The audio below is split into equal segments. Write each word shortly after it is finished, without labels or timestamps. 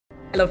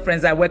Hello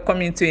friends, I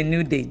welcome you to a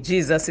new day.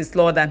 Jesus is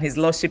Lord and His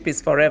Lordship is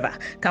forever.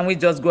 Can we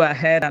just go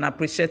ahead and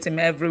appreciate Him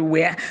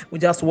everywhere? We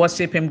just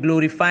worship Him,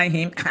 glorify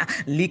Him.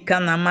 It's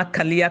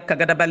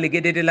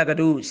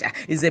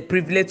a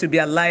privilege to be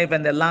alive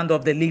in the land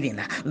of the living.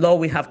 Lord,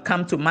 we have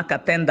come to mark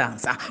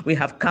attendance. We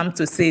have come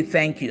to say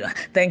thank you.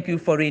 Thank you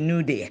for a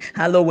new day.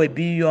 Hallowed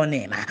be your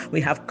name.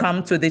 We have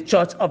come to the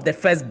church of the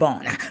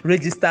firstborn,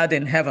 registered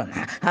in heaven.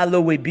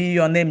 Hallowed be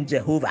your name,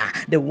 Jehovah,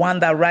 the one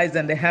that rises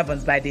in the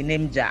heavens by the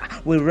name Jah.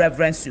 We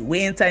reverence you.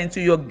 We enter into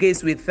your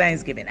gates with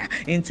thanksgiving,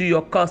 into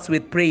your courts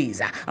with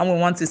praise, and we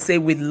want to say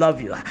we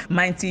love you.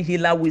 Mighty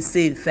healer, we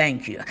say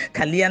thank you.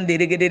 You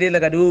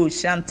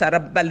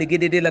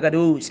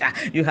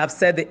have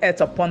set the earth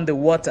upon the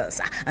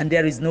waters, and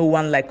there is no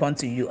one like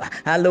unto you.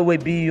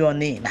 Hallowed be your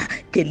name.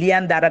 You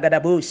are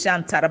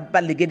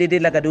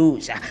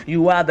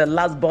the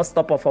last bus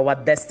stop of our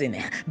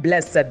destiny.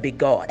 Blessed be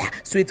God.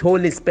 Sweet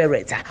Holy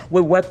Spirit,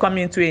 we welcome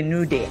you to a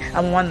new day.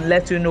 I want to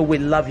let you know we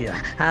love you.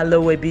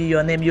 Hallowed be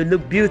your name. You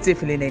look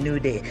beautiful in a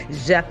new day.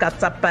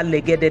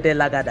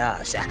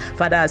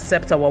 Father,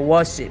 accept our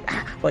worship,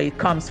 for it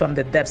comes from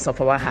the depths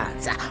of our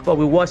hearts. For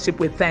we worship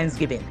with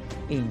thanksgiving.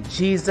 In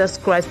Jesus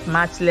Christ's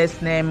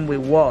matchless name we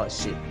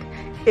worship.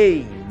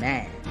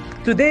 Amen.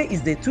 Today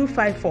is the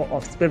 254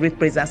 of Spirit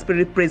Praise, and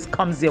Spirit Praise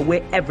comes your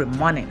way every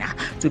morning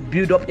to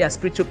build up your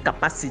spiritual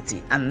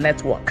capacity and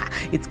network.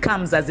 It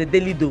comes as a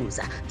daily dose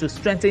to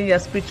strengthen your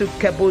spiritual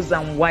cables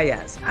and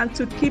wires and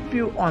to keep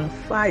you on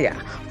fire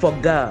for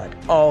God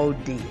all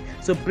day.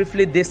 So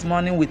briefly this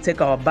morning we take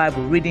our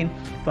Bible reading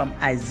from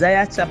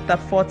Isaiah chapter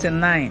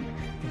 49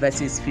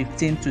 verses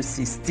 15 to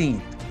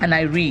 16. And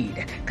I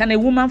read, "Can a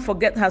woman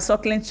forget her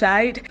suckling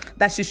child,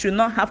 that she should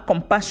not have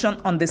compassion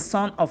on the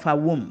son of her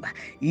womb?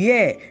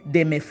 Yea,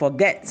 they may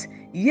forget,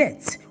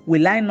 yet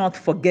will I not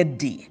forget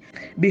thee.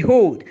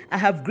 Behold, I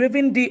have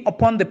graven thee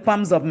upon the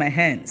palms of my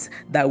hands.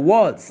 Thy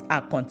words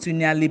are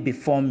continually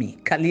before me."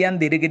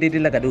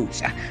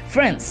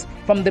 Friends,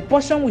 from the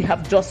portion we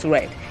have just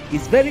read,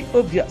 it's very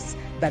obvious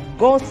that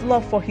God's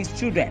love for His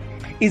children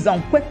is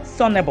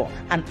unquestionable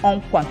and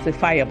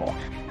unquantifiable.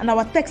 And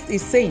our text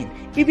is saying,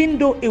 even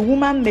though a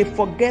woman may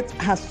forget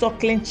her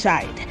suckling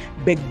child,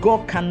 but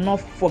God cannot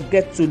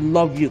forget to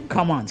love you.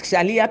 Come on.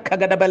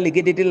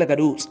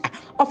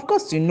 Of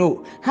course, you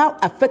know how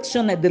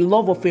affectionate the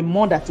love of a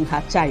mother to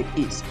her child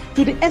is,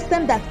 to the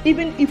extent that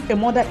even if a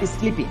mother is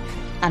sleeping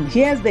and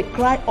hears the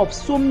cry of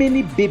so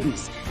many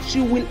babies, she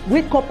will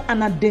wake up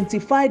and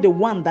identify the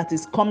one that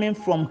is coming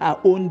from her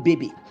own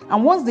baby.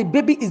 And once the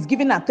baby is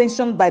given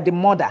attention by the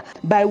mother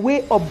by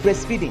way of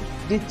breastfeeding,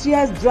 the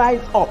tears dry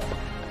up.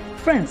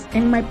 Friends,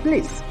 in my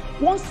place,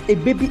 once a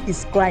baby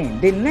is crying,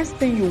 the next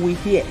thing you will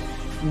hear,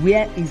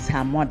 where is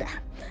her mother?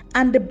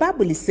 And the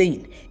Bible is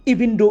saying,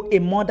 even though a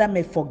mother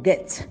may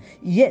forget,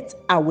 yet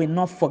I will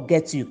not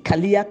forget you.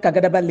 I,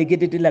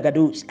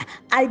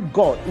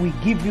 God, will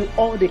give you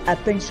all the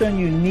attention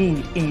you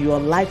need in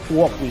your life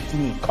walk with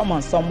me. Come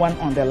on, someone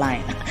on the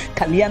line.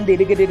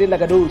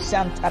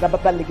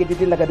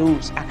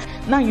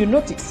 Now you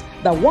notice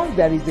that once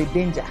there is a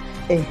danger,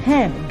 a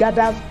hen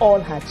gathers all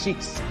her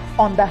chicks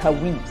under her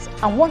wings,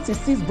 and once it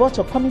sees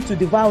vulture coming to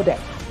devour them,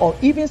 or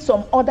even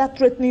some other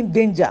threatening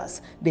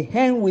dangers, the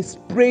hen will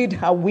spread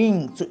her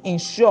wings to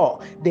ensure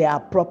they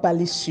are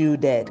properly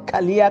shielded. Now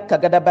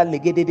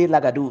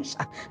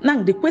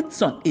the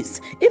question is,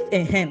 if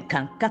a hen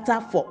can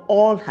cater for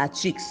all her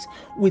chicks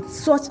with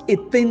such a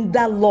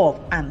tender love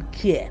and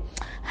care,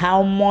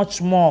 how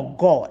much more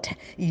God,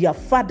 your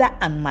Father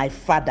and my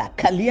Father?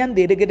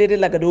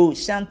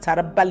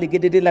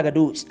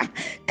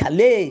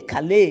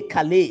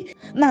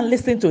 Now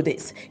listen to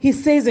this. He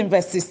says in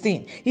verse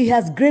 16, He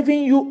has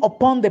graven you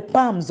upon the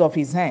palms of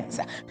His hands.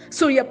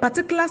 So your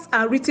particulars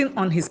are written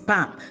on His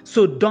palm.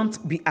 So don't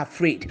be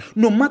afraid.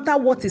 No matter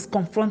what is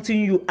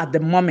confronting you at the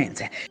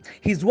moment,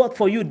 His word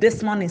for you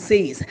this morning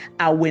says,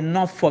 I will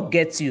not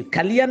forget you.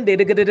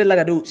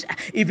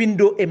 Even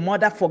though a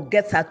mother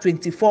forgets her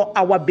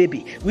 24-hour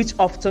baby, which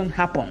often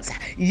happens,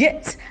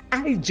 yet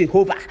I,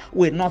 Jehovah,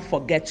 will not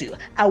forget you.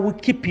 I will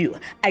keep you.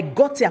 I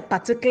got your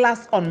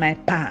particulars on my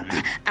palm.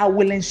 I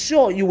will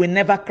ensure you will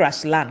never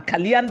crash land.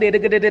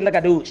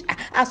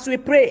 As we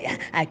pray,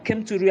 I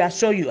came to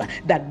reassure you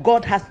that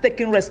God has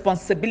taken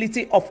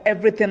responsibility of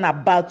everything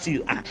about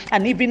you.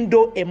 And even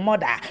though a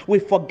mother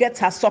will forget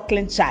her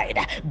suckling child,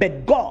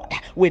 but God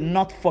will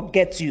not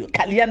forget you.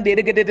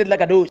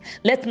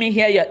 Let me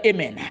hear your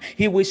amen.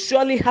 He will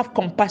surely have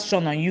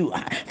compassion on you,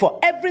 for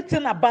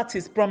everything about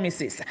His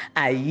promises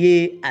are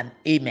yea and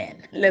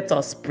amen. Let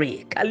us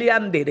pray.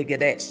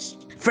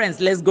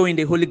 Friends, let's go in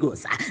the Holy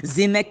Ghost.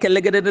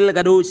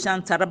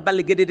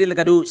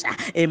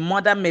 A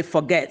mother may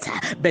forget,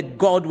 but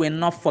God will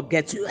not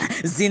forget you.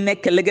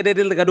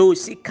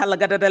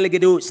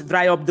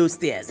 Dry up those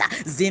tears.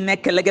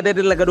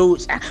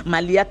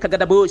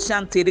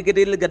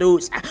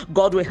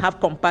 God will have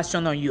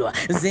compassion on you.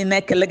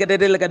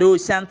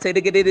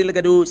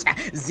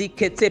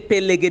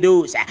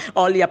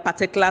 All your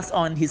particulars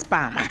on his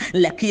palm.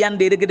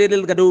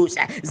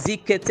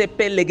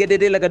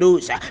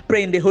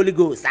 Pray in the Holy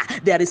Ghost.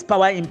 There is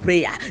power in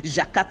prayer.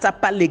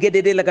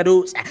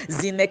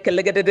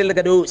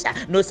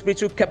 No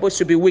spiritual couple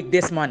should be weak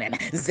this morning.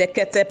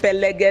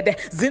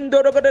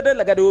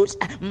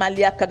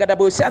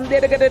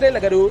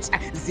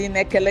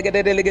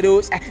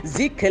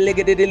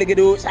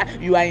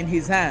 You are in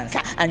his hands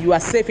and you are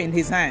safe in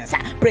his hands.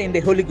 Pray in the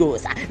Holy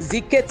Ghost.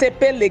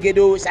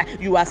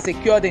 You are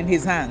secured in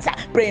his hands.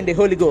 Pray in the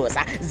Holy Ghost.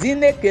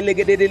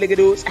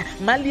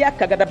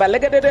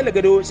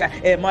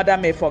 A mother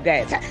may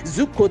forget,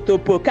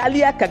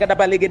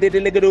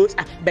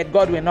 but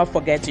God will not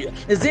forget you.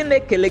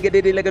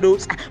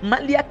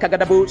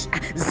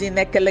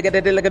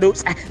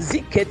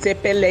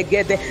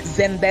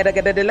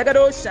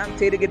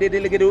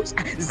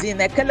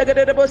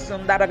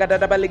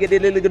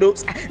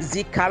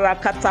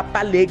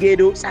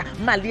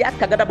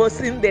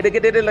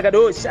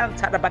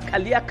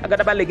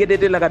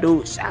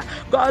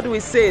 God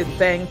will say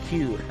thank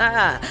you.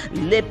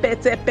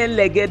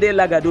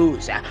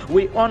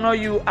 We honor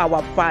you,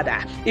 our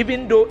Father,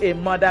 even though a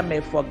mother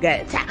may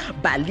forget.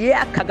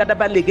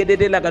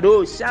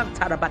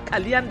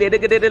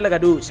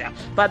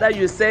 Father,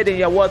 you said in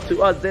your word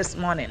to us this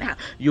morning,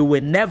 you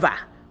will never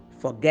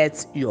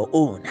forget your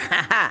own.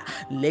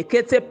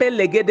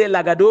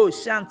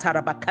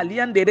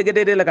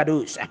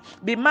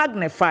 Be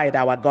magnified,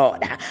 our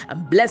God,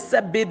 and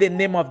blessed be the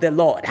name of the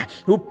Lord,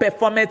 who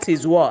performeth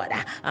his word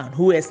and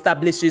who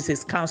establishes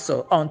his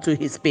counsel unto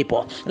his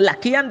people.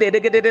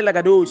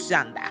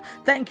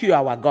 Thank you,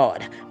 our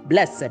God.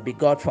 Blessed be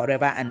God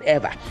forever and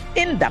ever.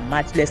 In the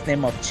matchless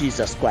name of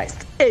Jesus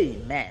Christ.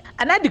 Amen.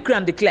 And I decree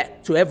and declare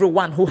to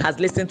everyone who has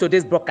listened to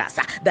this broadcast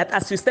that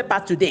as you step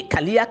out today,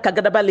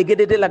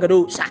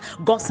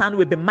 God's hand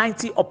will be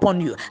mighty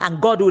upon you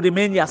and God will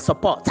remain your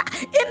support.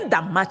 In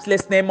the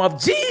matchless name of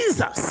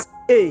Jesus.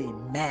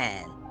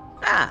 Amen.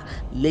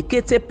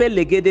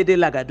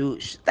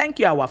 Thank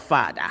you, our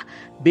Father.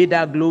 Be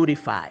thou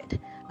glorified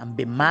and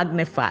be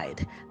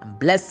magnified, and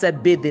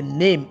blessed be the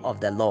name of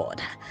the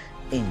Lord.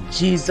 In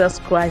Jesus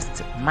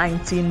Christ's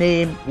mighty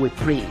name we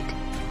prayed.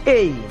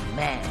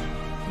 Amen.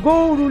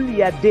 Go rule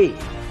your day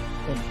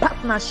in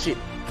partnership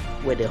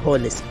with the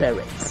Holy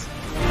Spirit.